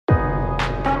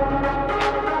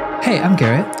Hey, I'm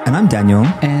Garrett. And I'm Daniel.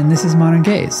 And this is Modern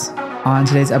Gaze. On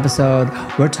today's episode,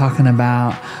 we're talking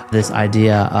about this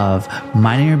idea of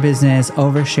minding your business,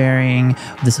 oversharing,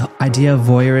 this idea of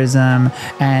voyeurism,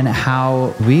 and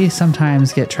how we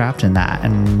sometimes get trapped in that,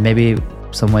 and maybe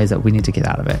some ways that we need to get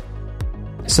out of it.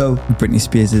 So, Britney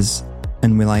Spears'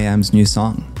 and will.i.am's new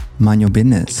song, Mind Your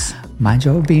Business. Mind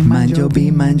your bee, mind your bee,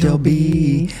 mind your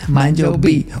bee, mind your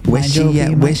bee. Where she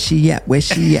at, where she at, where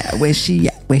she at, where she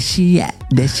at, where she at.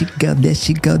 There she go, there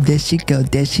she go, there she go,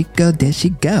 there she go, there she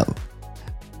go.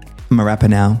 I'm a rapper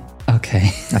now. Okay.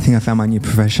 I think I found my new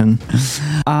profession.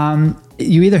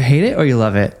 You either hate it or you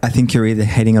love it. I think you're either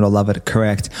hating it or love it.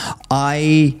 Correct.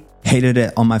 I hated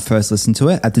it on my first listen to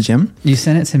it at the gym. You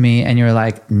sent it to me and you were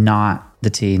like, not the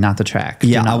T, not the track.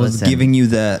 Yeah, I was giving you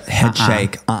the head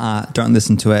shake. Don't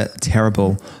listen to it.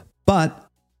 Terrible. But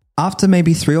after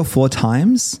maybe 3 or 4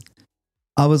 times,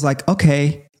 I was like,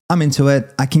 okay, I'm into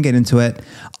it. I can get into it.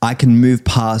 I can move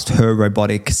past her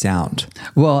robotic sound.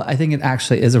 Well, I think it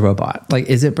actually is a robot. Like,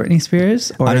 is it Britney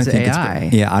Spears or is it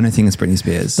AI? I don't think it's Britney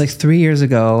Spears. Like 3 years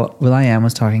ago, will.i.am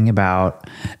was talking about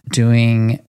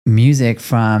doing music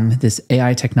from this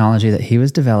AI technology that he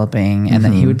was developing, and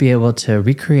that he would be able to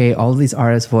recreate all of these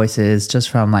artists' voices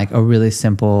just from like a really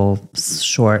simple,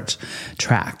 short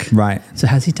track. Right. So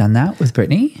has he done that with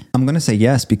Britney? I'm going to say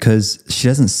yes, because she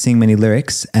doesn't sing many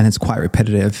lyrics and it's quite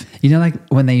repetitive. You know, like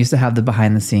when they used to have the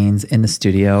behind the scenes in the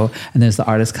studio and there's the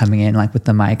artist coming in like with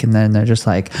the mic, and then they're just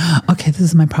like, okay, this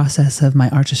is my process of my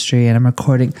artistry and I'm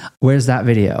recording. Where's that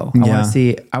video?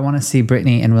 I want to see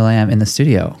Britney and will.i.am in the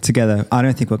studio together. I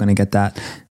don't think we're going to get that.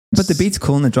 But the beat's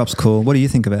cool and the drop's cool. What do you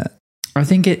think of it? I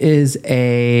think it is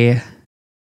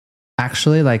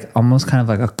actually like almost kind of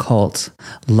like a cult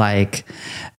like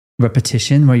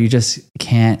repetition where you just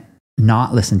can't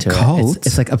not listen to Cult? it.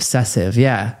 It's like obsessive.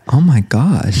 Yeah. Oh my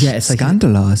gosh. Yeah. It's like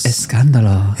scandalous. It's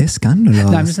scandalous. It's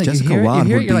scandalous. No, I'm just like, you hear it,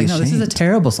 you're like, no, this is a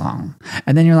terrible song.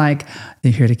 And then you're like,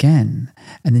 you hear it again.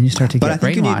 And then you start to get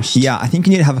brainwashed. I think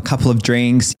you need to have a couple of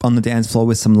drinks on the dance floor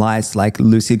with some lights, like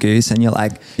loosey goose, and you're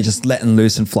just letting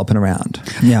loose and flopping around.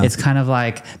 Yeah. It's kind of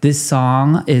like this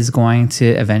song is going to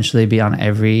eventually be on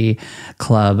every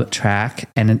club track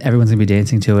and everyone's going to be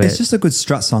dancing to it. It's just a good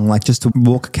strut song, like just to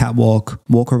walk a catwalk,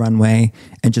 walk a runway,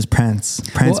 and just prance.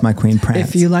 Prance, my queen, prance.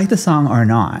 If you like the song or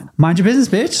not, mind your business,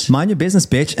 bitch. Mind your business,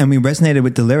 bitch. And we resonated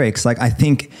with the lyrics. Like, I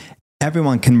think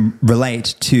everyone can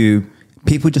relate to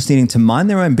people just needing to mind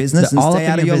their own business and stay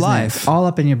out of your life. All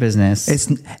up in your business.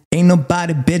 It's ain't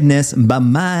nobody business but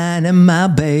mine and my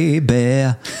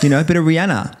baby. You know, a bit of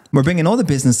Rihanna. We're bringing all the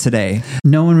business today.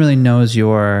 No one really knows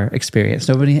your experience.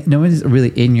 Nobody's really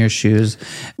in your shoes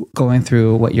going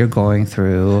through what you're going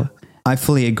through. I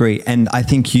fully agree. And I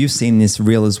think you've seen this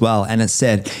reel as well. And it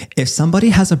said, if somebody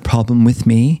has a problem with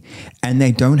me and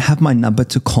they don't have my number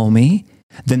to call me,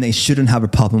 then they shouldn't have a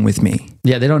problem with me.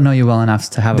 Yeah, they don't know you well enough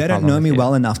to have a problem. They don't know me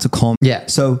well enough to call me. Yeah.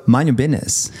 So mind your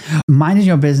business. Minding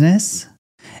your business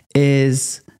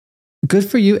is good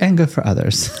for you and good for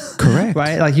others. Correct.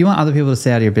 Right? Like you want other people to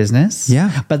stay out of your business.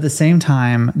 Yeah. But at the same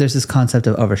time, there's this concept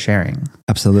of oversharing.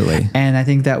 Absolutely. And I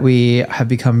think that we have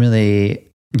become really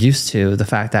used to the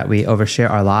fact that we overshare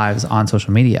our lives on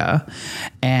social media.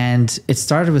 And it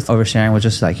started with oversharing with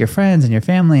just like your friends and your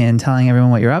family and telling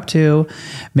everyone what you're up to,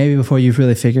 maybe before you've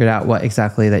really figured out what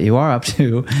exactly that you are up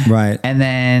to. Right. And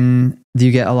then you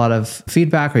get a lot of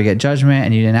feedback or you get judgment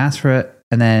and you didn't ask for it.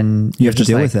 And then you have to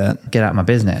deal with it. Get out of my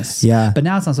business. Yeah. But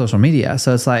now it's on social media.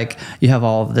 So it's like you have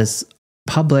all this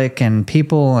public and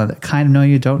people that kind of know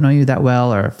you, don't know you that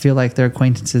well, or feel like they're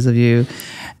acquaintances of you.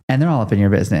 And they're all up in your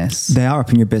business. They are up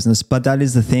in your business. But that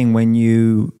is the thing, when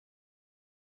you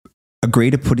agree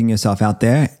to putting yourself out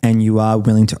there and you are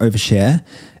willing to overshare,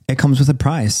 it comes with a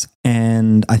price.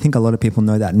 And I think a lot of people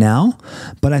know that now.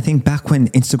 But I think back when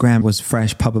Instagram was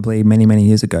fresh, probably many, many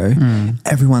years ago,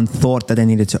 everyone thought that they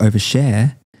needed to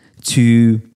overshare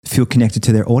to feel connected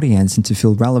to their audience and to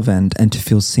feel relevant and to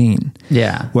feel seen.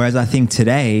 Yeah. Whereas I think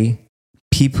today,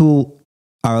 people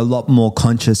are a lot more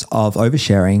conscious of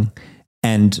oversharing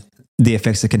and the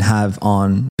effects it can have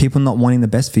on people not wanting the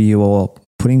best for you or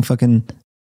putting fucking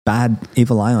bad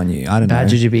evil eye on you. I don't know. Bad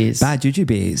jujubes. Bad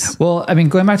jujubes. Well, I mean,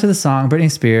 going back to the song,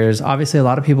 Britney Spears, obviously a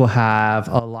lot of people have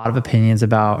a lot of opinions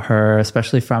about her,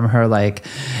 especially from her like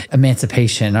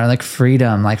emancipation or like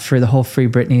freedom, like for the whole Free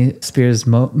Britney Spears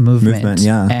movement.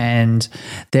 Yeah. And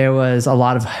there was a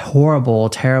lot of horrible,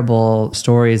 terrible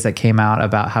stories that came out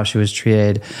about how she was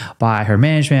treated by her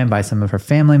management, by some of her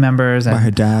family members. And by her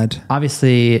dad.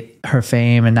 Obviously, her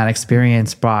fame and that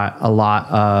experience brought a lot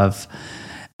of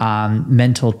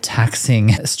mental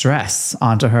taxing stress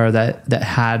onto her that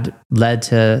had led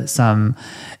to some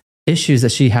issues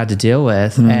that she had to deal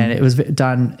with. And it was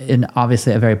done in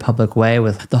obviously a very public way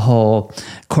with the whole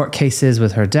court cases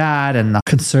with her dad and the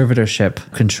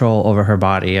conservatorship control over her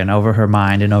body and over her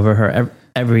mind and over her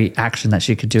every action that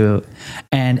she could do.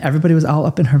 And everybody was all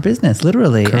up in her business,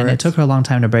 literally. Correct. And it took her a long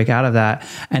time to break out of that.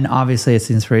 And obviously it's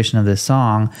the inspiration of this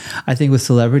song. I think with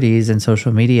celebrities and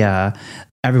social media,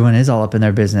 everyone is all up in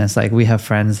their business. Like we have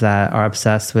friends that are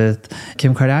obsessed with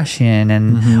Kim Kardashian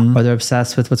and or they're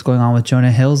obsessed with what's going on with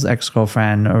Jonah Hill's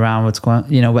ex-girlfriend around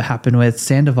what happened with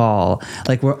Sandoval.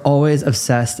 Like we're always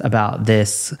obsessed about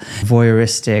this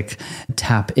voyeuristic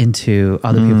tap into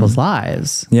other people's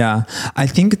lives. Yeah. I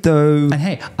think though, and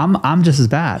hey, I'm just as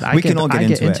bad. I get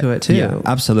into it too. Yeah,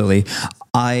 absolutely.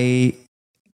 I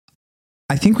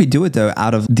think we do it though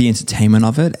out of the entertainment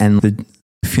of it and the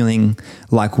feeling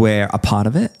like we're a part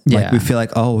of it. Like we feel like,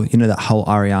 oh, that whole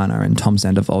Ariana and Tom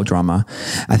Sandoval drama.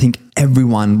 I think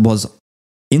everyone was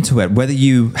into it, whether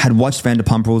you had watched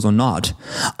Vanderpump Rules or not.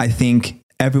 I think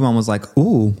everyone was like,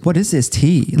 ooh, what is this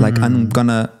tea? Like I'm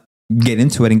gonna get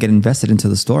into it and get invested into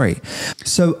the story.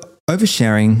 So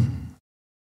oversharing.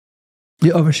 Do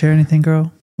you overshare anything,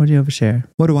 girl? What do you overshare?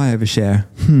 What do I overshare?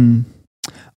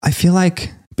 I feel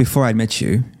like before I met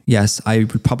you, yes, I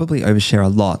would probably overshare a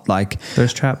lot. Like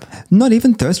thirst trap? Not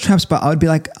even thirst traps, but I would be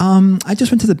like, I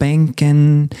just went to the bank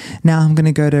and now I'm going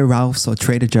to go to Ralph's or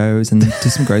Trader Joe's and do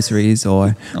some groceries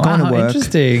or go to work.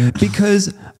 Interesting.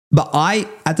 But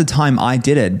at the time I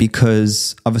did it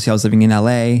because obviously I was living in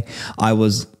LA. I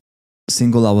was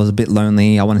single. I was a bit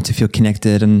lonely. I wanted to feel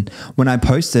connected. And when I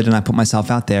posted and I put myself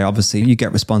out there, obviously you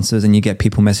get responses and you get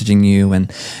people messaging you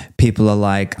and people are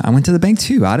like, I went to the bank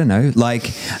too. I don't know.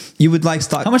 Like you would like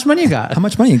start. How much money you got? How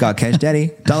much money you got, Cash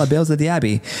Daddy? Dollar bills at the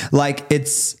Abbey. Like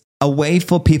it's a way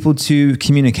for people to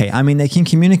communicate. I mean, they can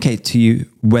communicate to you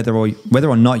whether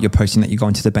or not you're posting that you're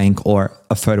going to the bank or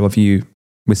a photo of you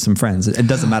with some friends. It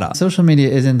doesn't matter. Social media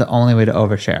isn't the only way to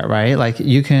overshare, right? Like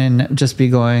you can just be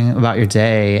going about your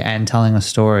day and telling a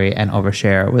story and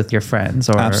overshare with your friends.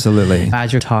 Or absolutely.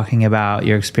 As you're talking about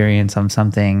your experience on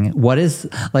something, what is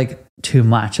like too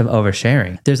much of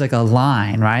oversharing? There's like a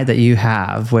line, right, that you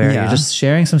have where you're just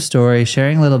sharing some story,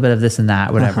 sharing a little bit of this and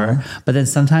that, whatever. But then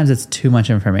sometimes it's too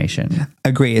much information.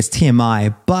 Agree. It's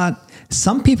TMI. But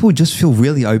some people just feel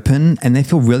really open and they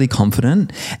feel really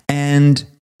confident and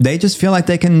they just feel like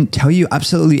they can tell you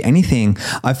absolutely anything.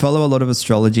 I follow a lot of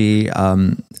astrology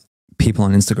people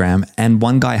on Instagram, and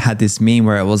one guy had this meme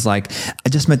where it was like, I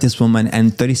just met this woman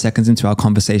and 30 seconds into our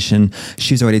conversation,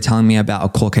 she's already telling me about a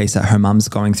court case that her mum's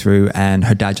going through and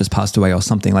her dad just passed away or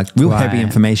something, like real heavy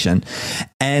information.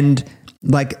 And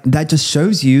like that just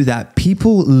shows you that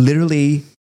people literally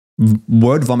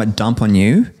word vomit dump on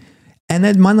you. And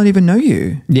they might not even know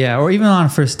you. Yeah. Or even on a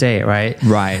first date, right?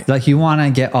 Right. Like you want to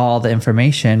get all the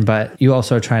information, but you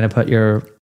also are trying to put your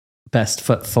best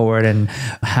foot forward and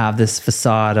have this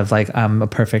facade of like, I'm a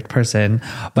perfect person.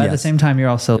 But at the same time, you're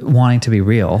also wanting to be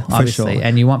real, obviously. Sure.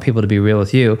 And you want people to be real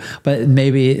with you. But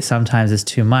maybe sometimes it's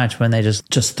too much when they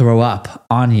just throw up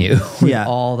on you with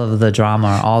all of the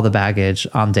drama, all the baggage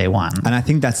on day one. And I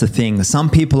think that's the thing. Some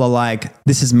people are like,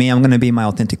 this is me. I'm going to be my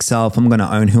authentic self. I'm going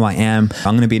to own who I am.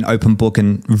 I'm going to be an open book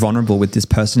and vulnerable with this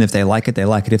person. If they like it, they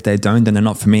like it. If they don't, then they're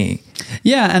not for me.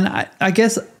 Yeah. And I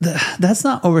guess that's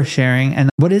not oversharing. And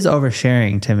what is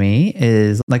oversharing to me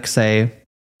is like, say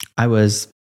I was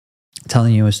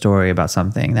telling you a story about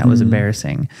something that was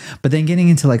embarrassing, but then getting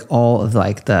into like all of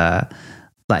like the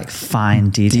like fine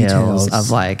details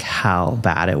of like how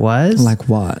bad it was. Like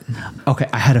what? Okay.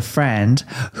 I had a friend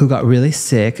who got really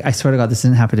sick. I swear to God, this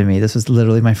didn't happen to me. This was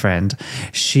literally my friend.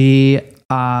 She,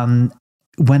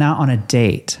 went out on a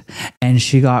date and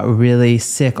she got really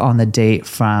sick on the date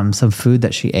from some food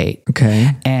that she ate.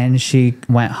 Okay. And she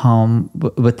went home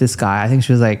with this guy. I think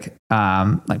she was like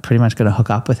pretty much going to hook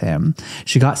up with him.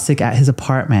 She got sick at his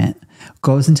apartment,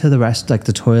 goes into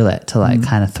the toilet to like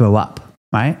kind of throw up.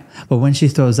 Right. But when she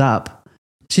throws up,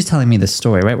 she's telling me this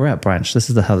story, right? We're at brunch. This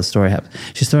is how the story happened.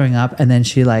 She's throwing up and then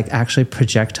she like actually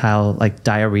projectile like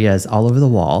diarrheas all over the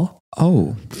wall.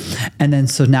 Oh. And then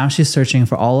so now she's searching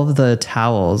for all of the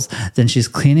towels. Then she's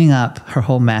cleaning up her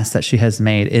whole mess that she has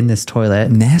made in this toilet.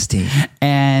 Nasty.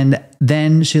 And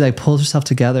then she like pulls herself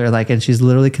together and she's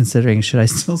literally considering, should I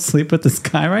still sleep with this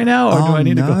guy right now or do I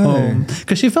need to go home?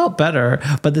 Because she felt better,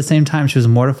 but at the same time she was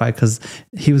mortified because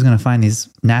he was going to find these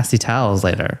nasty towels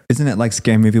later. Isn't it like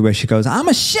Scary Movie where she goes, I'm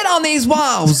a shit on these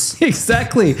walls?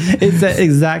 Exactly. It's the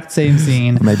exact same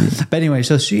scene. Maybe. But anyway,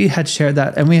 so she had shared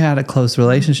that and we had a close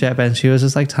relationship and she was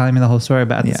just like telling me the whole story,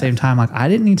 but at the same time, like I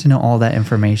didn't need to know all that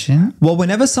information. Well,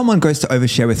 whenever someone goes to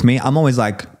overshare with me, I'm always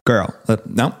like, girl,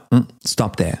 no,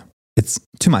 stop there. It's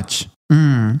too much.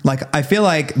 Like, I feel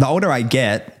like the older I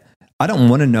get, I don't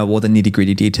want to know all the nitty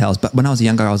gritty details. But when I was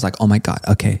younger, I was like, oh my God,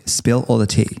 okay, spill all the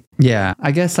tea. Yeah.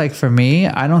 I guess like for me,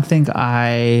 I don't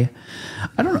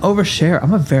overshare.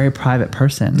 I'm a very private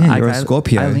person. Yeah, you're a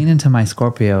Scorpio. I lean into my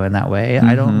Scorpio in that way.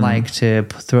 I don't like to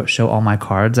show all my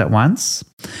cards at once.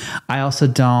 I also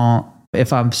don't,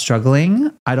 if I'm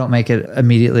struggling, I don't make it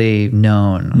immediately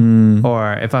known.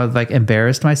 Or if I've like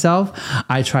embarrassed myself,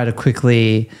 I try to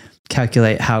quickly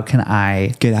calculate how can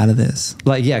I get out of this.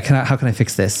 Like, yeah, how can I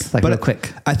fix this? Like, real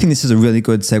quick. I think this is a really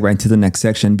good segue into the next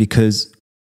section, because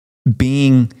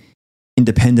being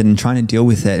independent and trying to deal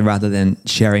with it rather than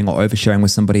sharing or oversharing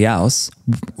with somebody else,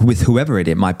 with whoever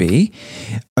it might be,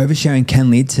 oversharing can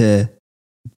lead to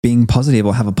being positive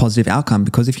or have a positive outcome.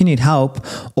 Because if you need help,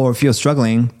 or if you're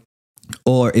struggling,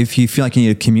 or if you feel like you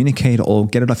need to communicate or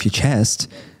get it off your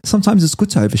chest, sometimes it's good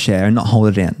to overshare and not hold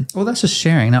it in. Well, that's just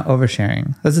sharing, not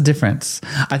oversharing. That's the difference.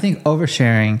 I think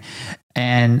oversharing,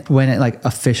 and when it like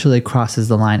officially crosses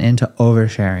the line into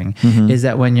oversharing, is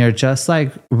that when you're just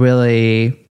like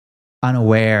really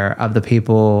unaware of the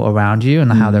people around you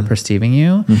and how they're perceiving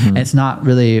you. And it's not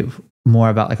really more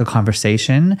about like a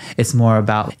conversation. It's more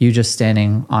about you just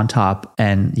standing on top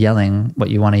and yelling what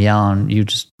you want to yell, and you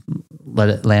just let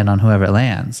it land on whoever it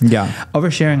lands. Yeah.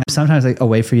 Oversharing is sometimes like a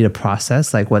way for you to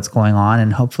process like what's going on,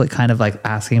 and hopefully kind of like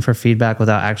asking for feedback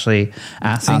without actually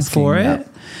asking for it. Yeah.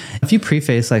 If you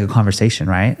preface like a conversation,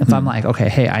 right? If I'm like, okay,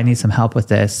 hey, I need some help with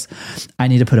this. I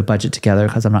need to put a budget together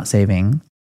because I'm not saving.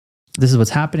 This is what's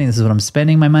happening. This is what I'm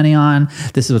spending my money on.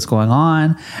 This is what's going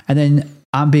on. And then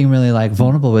I'm being really like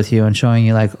vulnerable with you and showing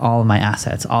you like all of my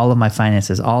assets, all of my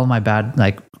finances, all of my bad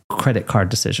like credit card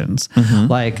decisions.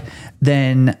 Like,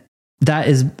 then that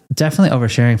is definitely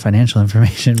oversharing financial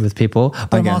information with people.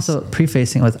 But I'm also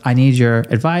prefacing with, I need your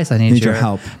advice. I need your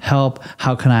help.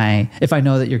 How can I, if I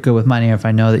know that you're good with money, or if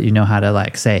I know that you know how to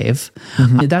like save,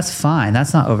 that's fine.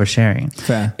 That's not oversharing.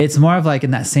 Fair. It's more of like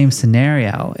in that same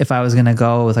scenario, if I was going to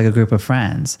go with like a group of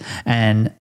friends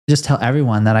and just tell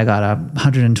everyone that I got a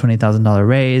 $120,000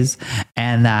 raise,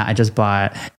 and that I just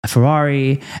bought a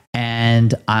Ferrari,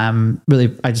 and I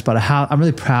just bought a house. I'm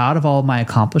really proud of all of my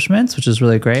accomplishments, which is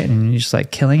really great. And you're just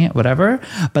like killing it, whatever.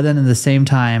 But then at the same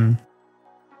time,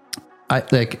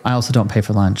 I also don't pay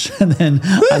for lunch. And then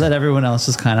I let everyone else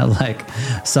just kind of like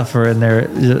suffer in their.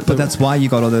 But that's why you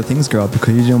got all the things, girl,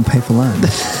 because you don't pay for lunch.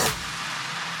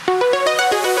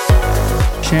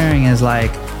 Sharing is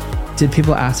like, did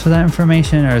people ask for that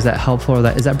information, or is that helpful,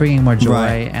 or is that bringing more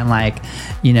joy and like,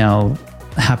 you know,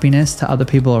 happiness to other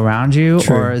people around you?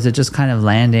 True. Or is it just kind of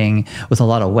landing with a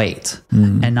lot of weight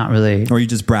and not really, or you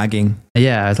just bragging?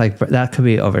 Yeah, it's like that could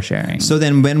be oversharing. So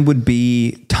then when would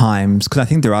be times, because I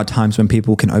think there are times when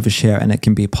people can overshare and it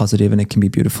can be positive and it can be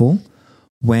beautiful.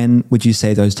 When would you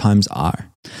say those times are?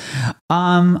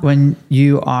 When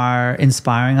you are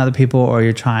inspiring other people, or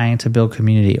you're trying to build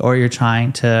community, or you're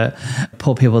trying to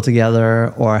pull people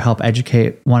together or help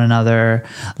educate one another.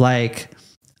 Like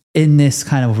in this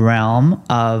kind of realm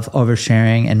of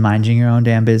oversharing and minding your own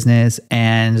damn business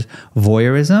and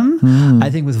voyeurism,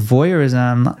 I think with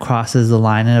voyeurism crosses the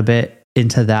line in a bit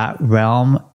into that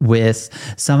realm with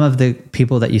some of the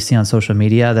people that you see on social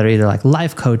media that are either like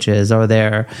life coaches, or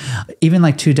they're even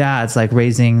like two dads like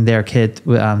raising their kid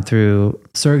through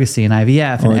surrogacy and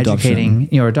IVF, or and educating,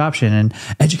 you know, adoption and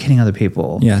educating other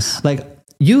people. Yes. Like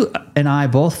you and I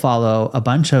both follow a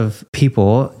bunch of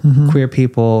people, queer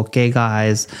people, gay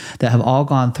guys that have all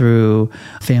gone through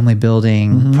family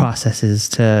building processes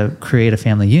to create a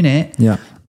family unit. Yeah.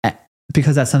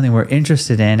 Because that's something we're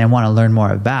interested in and want to learn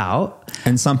more about.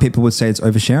 And some people would say it's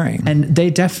oversharing. And they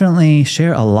definitely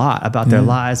share a lot about their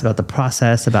lives, about the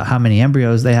process, about how many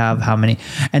embryos they have,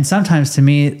 and sometimes to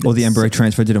me, or the embryo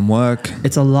transfer didn't work.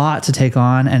 It's a lot to take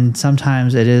on. And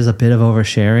sometimes it is a bit of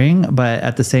oversharing, but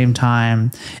at the same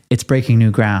time, it's breaking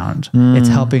new ground. It's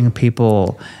helping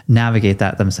people navigate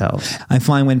that themselves. I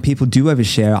find when people do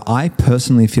overshare, I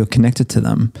personally feel connected to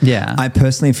them. Yeah. I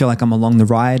personally feel like I'm along the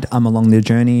ride. I'm along the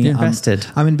journey. You're invested.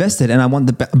 I'm invested, and I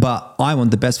want but I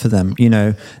want the best for them. You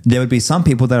know, there would be some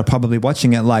people that are probably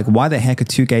watching it like, why the heck are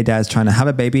two gay dads trying to have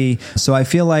a baby? So I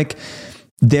feel like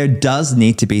there does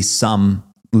need to be some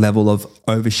level of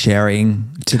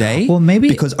oversharing today. Well, maybe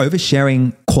because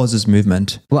oversharing causes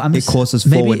movement. Well, it causes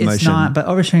forward motion. Maybe it's not, but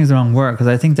oversharing is the wrong word, because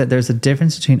I think that there's a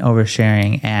difference between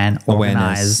oversharing and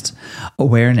organized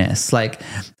awareness. Like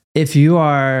if you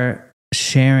are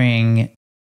sharing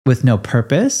with no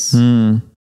purpose,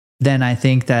 then I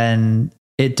think then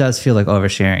it does feel like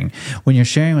oversharing. When you're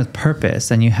sharing with purpose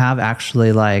and you have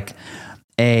actually like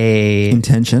a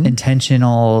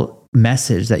intentional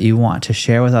message that you want to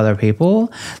share with other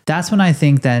people, that's when I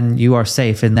think then you are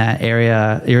safe in that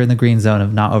area. You're in the green zone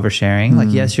of not oversharing. Like,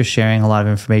 yes, you're sharing a lot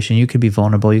of information. You can be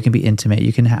vulnerable. You can be intimate.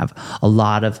 You can have a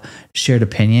lot of shared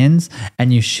opinions,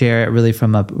 and you share it really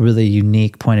from a really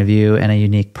unique point of view and a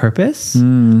unique purpose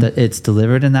that it's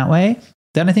delivered in that way.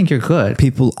 Then I think you're good.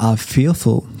 People are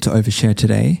fearful to overshare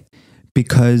today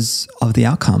because of the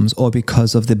outcomes, or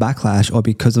because of the backlash, or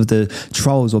because of the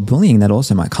trolls or bullying that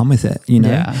also might come with it, you know?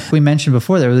 Yeah. We mentioned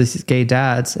before, there were these gay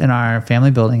dads in our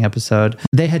family building episode.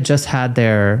 They had just had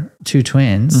their 2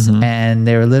 twins, and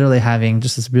they were literally having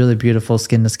just this really beautiful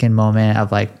skin to skin moment of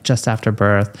like just after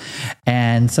birth.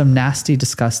 And some nasty,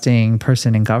 disgusting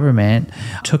person in government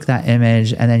took that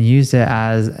image and then used it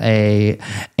as a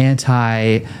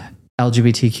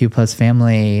anti-LGBTQ plus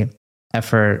family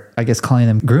effort, I guess, calling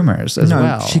them groomers as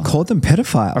well. She called them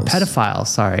pedophiles. Or pedophiles,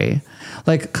 sorry.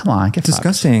 Like, come on, get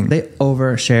disgusting. Fucked. They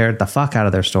overshared the fuck out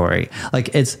of their story.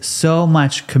 Like, it's so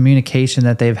much communication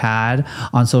that they've had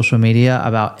on social media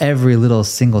about every little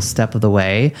single step of the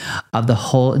way of the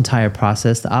whole entire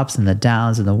process, the ups and the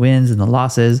downs and the wins and the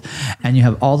losses. And you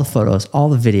have all the photos, all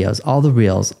the videos, all the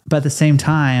reels. But at the same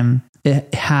time,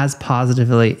 it has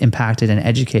positively impacted and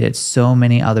educated so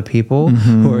many other people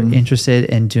who are interested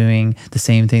in doing the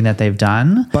same thing that they've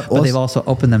done, but they've also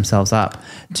opened themselves up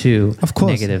to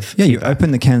negative feedback. You open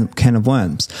the can of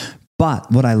worms.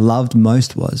 But what I loved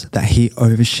most was that he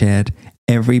overshared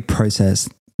every process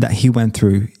that he went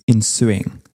through in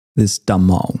suing this dumb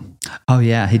mole. Oh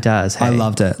yeah, he does. Hey. I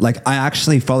loved it. Like, I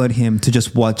actually followed him to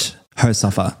just watch her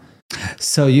suffer.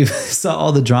 So you saw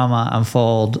all the drama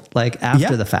unfold like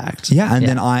after the fact. Yeah. And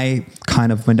then I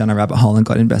kind of went down a rabbit hole and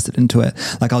got invested into it.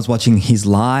 Like, I was watching his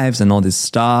lives and all this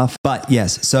stuff. But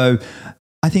yes, so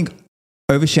I think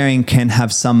oversharing can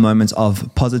have some moments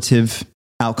of positive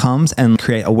outcomes and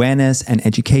create awareness and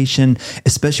education,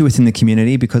 especially within the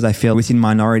community, because I feel within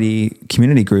minority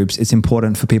community groups, it's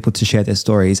important for people to share their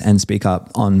stories and speak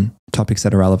up on topics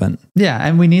that are relevant. Yeah.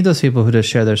 And we need those people who just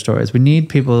share their stories. We need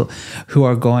people who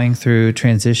are going through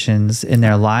transitions in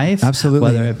their life. Absolutely.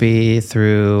 Whether it be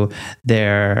through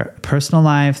their personal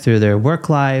life, through their work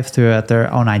life, throughout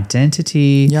their own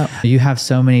identity. Yep. You have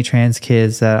so many trans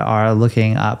kids that are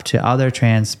looking up to other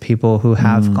trans people who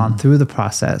have gone through the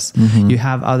process. You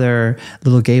have other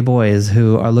little gay boys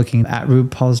who are looking at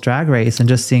RuPaul's Drag Race and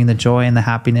just seeing the joy and the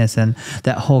happiness and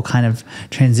that whole kind of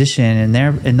transition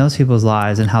in those people's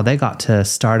lives and how they got to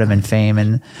stardom and fame.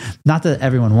 And not that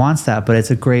everyone wants that, but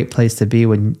it's a great place to be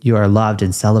when you are loved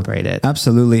and celebrated.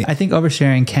 Absolutely. I think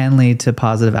oversharing can lead to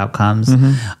positive outcomes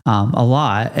a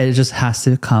lot. It just has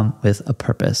to come with a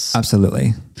purpose.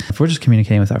 Absolutely. If we're just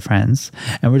communicating with our friends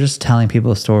and we're just telling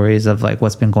people stories of like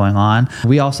what's been going on,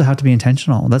 we also have to be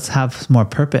intentional. Let's have more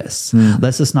purpose.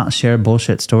 Let's just not share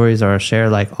bullshit stories or share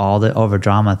like all the over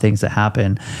drama things that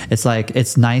happen. It's like,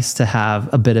 it's nice to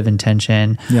have a bit of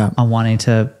intention on wanting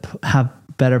to have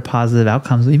better positive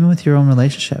outcomes, even with your own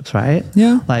relationships, right?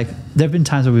 Yeah. Like, there have been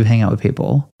times where we hang out with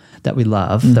people that we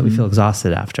love, that we feel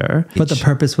exhausted after, but the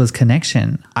purpose was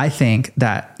connection. I think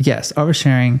that, yes,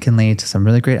 oversharing can lead to some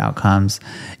really great outcomes.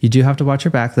 You do have to watch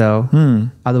your back though.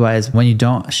 Otherwise, when you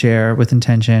don't share with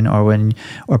intention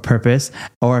or purpose,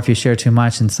 or if you share too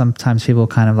much, and sometimes people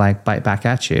kind of like bite back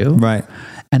at you, right?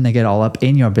 And they get all up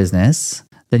in your business,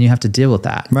 then you have to deal with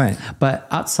that. Right. But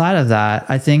outside of that,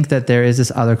 I think that there is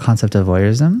this other concept of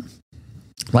voyeurism,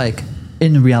 like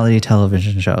in reality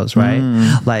television shows, right?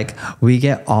 Like, we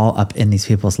get all up in these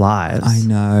people's lives. I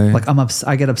know. Like,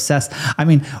 I get obsessed. I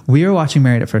mean, we were watching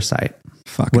Married at First Sight.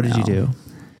 What did you do?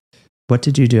 What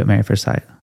did you do at Married at First Sight?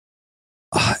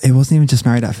 It wasn't even just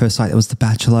Married at First Sight. It was The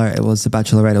Bachelor. It was The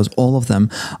Bachelorette. It was all of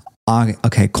them.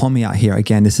 Okay, call me out here.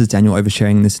 Again, this is Daniel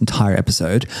oversharing this entire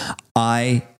episode.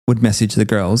 I would message the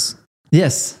girls.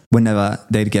 Yes. Whenever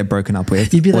they'd get broken up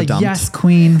with. You'd be like, dumped. yes,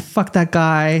 queen, fuck that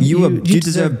guy. You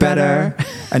deserve better.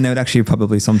 And they would actually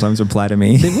probably sometimes reply to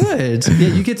me. They would. Yeah,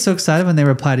 you get so excited when they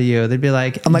reply to you. They'd be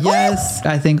like, I'm like, yes.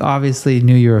 I think obviously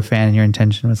knew you were a fan and your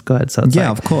intention was good. So it's yeah,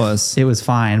 like, of course. It was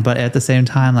fine. But at the same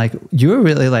time, like, you were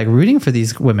really like rooting for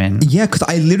these women. Yeah, because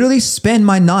I literally spend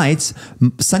my nights,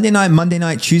 Sunday night, Monday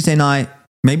night, Tuesday night,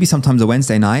 maybe sometimes a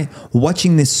Wednesday night,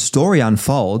 watching this story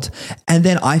unfold. And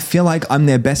then I feel like I'm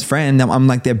their best friend. I'm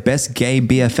like their best gay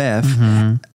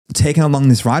BFF, taking along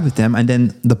this ride with them. And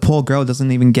then the poor girl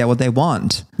doesn't even get what they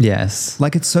want. Yes.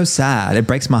 Like, it's so sad. It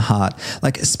breaks my heart.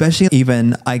 Like, especially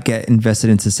even I get invested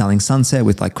into Selling Sunset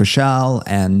with like Chriselle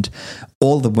and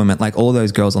all the women, like all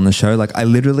those girls on the show, like I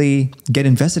literally get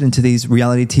invested into these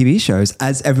reality TV shows,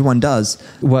 as everyone does.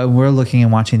 Well, we're looking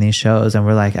and watching these shows and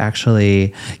we're like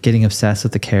actually getting obsessed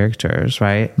with the characters,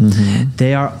 right? Mm-hmm.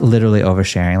 They are literally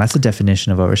oversharing. That's the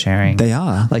definition of oversharing. They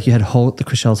are. Like you had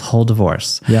Chriselle's whole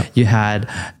divorce. Yep. You had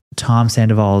Tom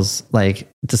Sandoval's like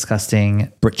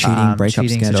disgusting breakup scandal.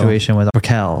 situation with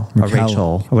Raquel or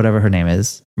Rachel or whatever her name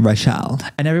is. Rachel.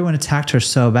 And everyone attacked her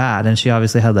so bad. And she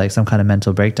obviously had like some kind of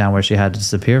mental breakdown where she had to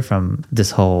disappear from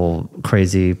this whole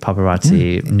crazy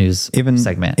paparazzi news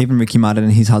segment. Even Ricky Martin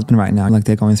and his husband right now, like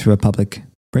they're going through a public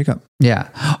breakup. Yeah.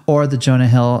 Or the Jonah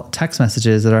Hill text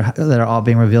messages that are all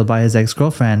being revealed by his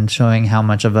ex-girlfriend, showing how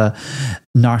much of a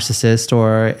narcissist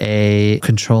or a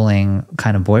controlling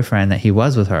kind of boyfriend that he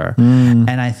was with her.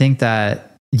 And I think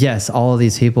that, yes, all of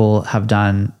these people have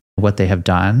done what they have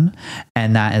done,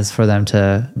 and that is for them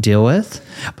to deal with.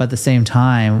 But at the same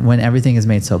time, when everything is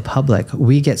made so public,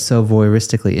 we get so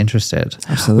voyeuristically interested.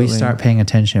 Absolutely. We start paying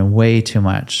attention way too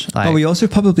much. But we also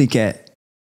probably get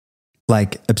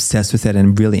like obsessed with it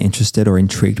and really interested or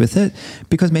intrigued with it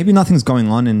because maybe nothing's going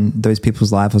on in those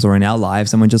people's lives or in our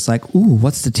lives, and we're just like, ooh,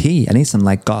 what's the tea? I need some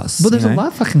like goss. Well, there's a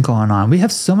lot fucking going on. We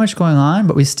have so much going on,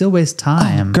 but we still waste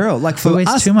time. Oh, girl, like for we waste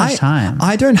us, too much time.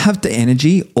 I don't have the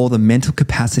energy or the mental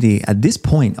capacity at this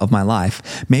point of my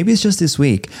life. Maybe it's just this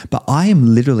week, but I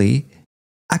am literally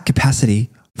at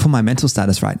capacity for my mental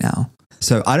status right now.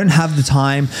 So I don't have the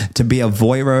time to be a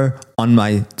voyeur on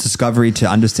my discovery to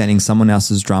understanding someone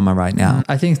else's drama right now.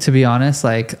 I think, to be honest,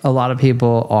 like a lot of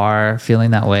people are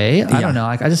feeling that way. I don't know.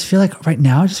 Like I just feel like right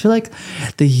now,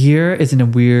 the year is in a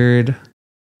weird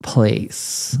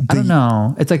place. I don't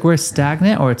know. It's like we're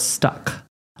stagnant or it's stuck.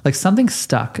 Like something's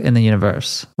stuck in the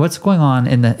universe. What's going on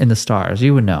in the stars?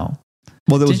 You would know.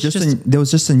 Well, there was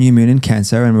just a new moon in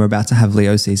Cancer, and we're about to have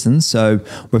Leo season. So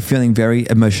we're feeling very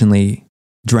emotionally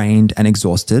drained and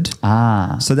exhausted.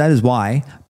 So that is why.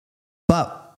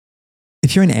 But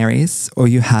if you're in Aries or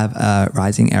you have a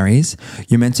rising Aries,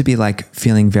 you're meant to be like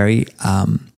feeling very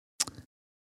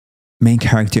main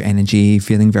character energy,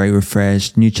 feeling very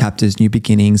refreshed, new chapters, new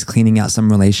beginnings, cleaning out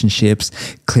some relationships,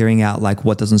 clearing out like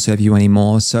what doesn't serve you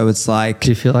anymore. So it's like... Do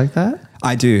you feel like that?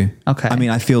 I do. Okay. I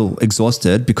mean, I feel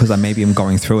exhausted because I'm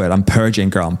going through it. I'm purging,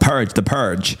 girl. I'm the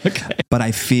purge. Okay. But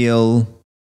I feel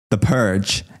the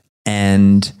purge.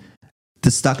 And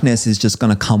the stuckness is just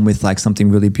going to come with like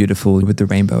something really beautiful with the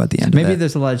rainbow at the end. Maybe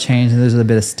there's a lot of change and there's a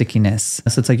bit of stickiness.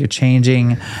 So it's like you're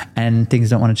changing and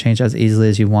things don't want to change as easily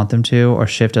as you want them to or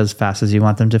shift as fast as you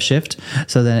want them to shift.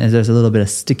 So then there's a little bit of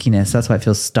stickiness. That's why it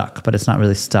feels stuck, but it's not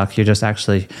really stuck. You're just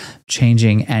actually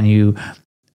changing and you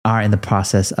are in the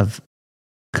process of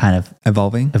kind of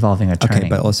evolving or turning. Okay,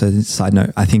 but also side note,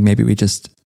 I think maybe we just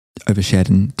overshared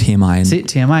and TMI. And see,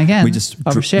 TMI again. We just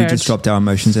dropped our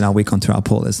emotions in our week onto our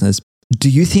poor listeners. Do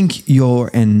you think you're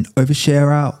an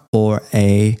oversharer or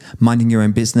a minding your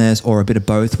own business or a bit of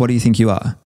both? What do you think you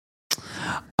are?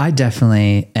 I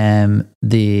definitely am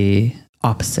the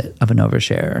opposite of an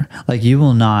oversharer. Like you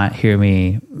will not hear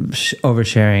me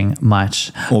oversharing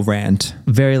much or rant.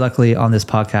 Very luckily on this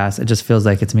podcast, it just feels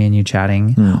like it's me and you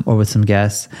chatting or with some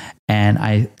guests, and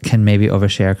I can maybe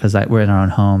overshare because we're in our own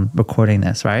home recording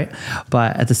this, right?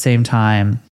 But at the same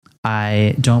time,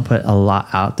 I don't put a lot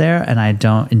out there, and I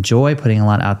don't enjoy putting a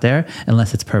lot out there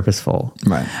unless it's purposeful.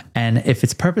 Right. And if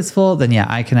it's purposeful, then yeah,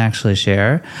 I can actually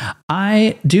share.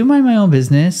 I do mind my own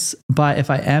business, but if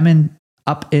I am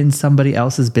up in somebody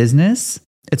else's business,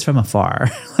 it's from afar.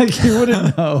 Like you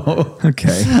wouldn't know.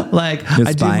 Okay. Like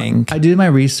I do my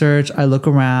research. I look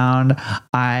around.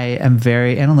 I am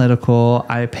very analytical.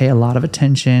 I pay a lot of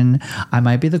attention. I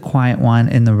might be the quiet one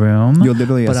in the room. You're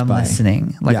literally but I'm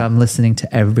listening. Like I'm listening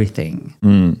to everything.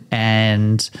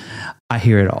 And I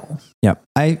hear it all. Yeah.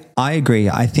 I agree.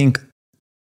 I think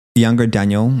younger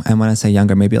Daniel, and when I say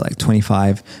younger, maybe like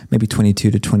 25, maybe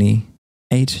 22 to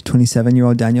 28,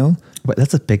 27-year-old Daniel. But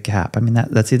that's a big gap. I mean,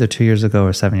 that's either 2 years ago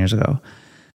or 7 years ago.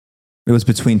 It was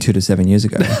between 2 to 7 years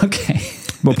ago. Okay.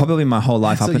 Well, probably my whole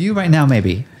life. So you right now,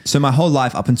 maybe. So my whole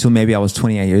life up until maybe I was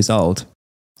 28 years old,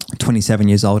 27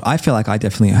 years old, I feel like I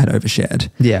definitely had overshared.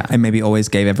 Yeah. And maybe always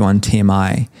gave everyone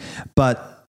TMI.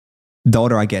 But the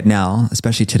older I get now,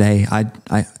 especially today,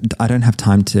 I don't have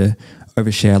time to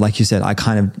overshare. Like you said, I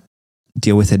kind of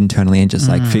deal with it internally and just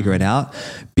like figure it out,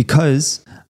 because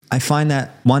I find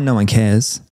that 1, no one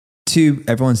cares. 2,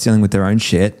 everyone's dealing with their own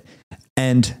shit.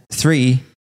 And 3,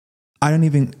 I don't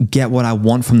even get what I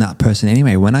want from that person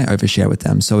anyway when I overshare with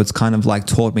them. So it's kind of like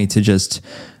taught me to just,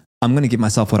 I'm going to give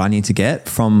myself what I need to get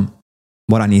from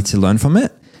what I need to learn from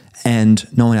it. And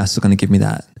no one else is going to give me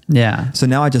that. Yeah. So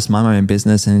now I just mind my own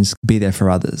business and just be there for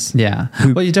others. Yeah.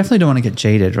 Well, you definitely don't want to get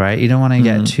jaded, right? You don't want to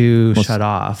get too shut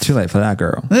off. Too late for that,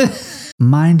 girl.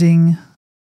 Minding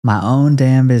my own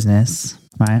damn business,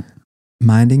 right?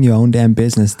 Minding your own damn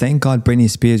business. Thank God Britney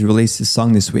Spears released this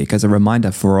song this week as a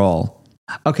reminder for all.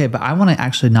 Okay, but I want to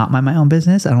actually not mind my own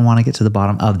business. I don't want to get to the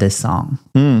bottom of this song.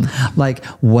 Like,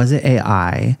 was it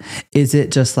AI? Is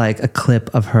it just like a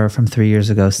clip of her from 3 years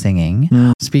ago singing?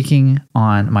 Speaking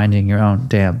on minding your own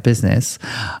damn business,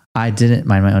 I didn't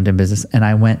mind my own damn business, and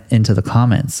I went into the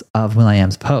comments of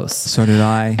will.i.am's posts. So did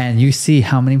I. And you see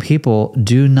how many people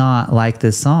do not like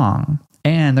this song,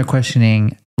 and they're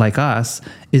questioning, like us,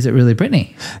 is it really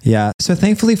Britney? Yeah. So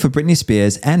thankfully for Britney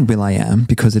Spears and will.i.am,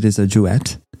 because it is a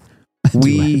duet,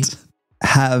 we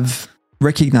have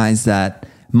recognized that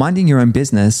minding your own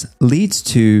business leads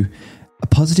to a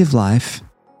positive life,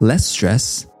 less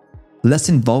stress, less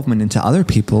involvement into other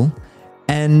people,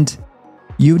 and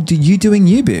you doing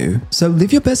you, boo. So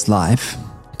live your best life.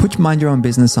 Put Mind Your Own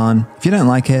Business on. If you don't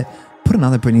like it, put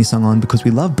another Britney song on because we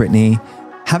love Britney.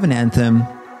 Have an anthem.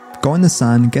 Go in the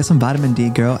sun, get some vitamin D,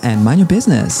 girl, and mind your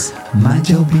business. Mind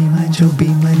your B, mind your B,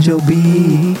 mind your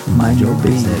B. Mind your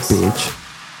business, bitch.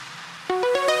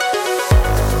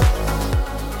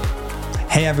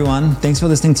 Hey everyone, thanks for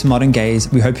listening to Modern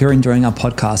Gaze. We hope you're enjoying our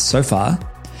podcast so far.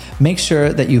 Make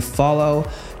sure that you follow,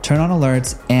 turn on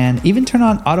alerts, and even turn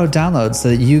on auto downloads so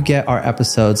that you get our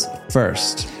episodes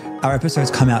first. Our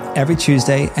episodes come out every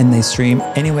Tuesday and they stream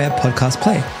anywhere podcasts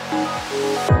play.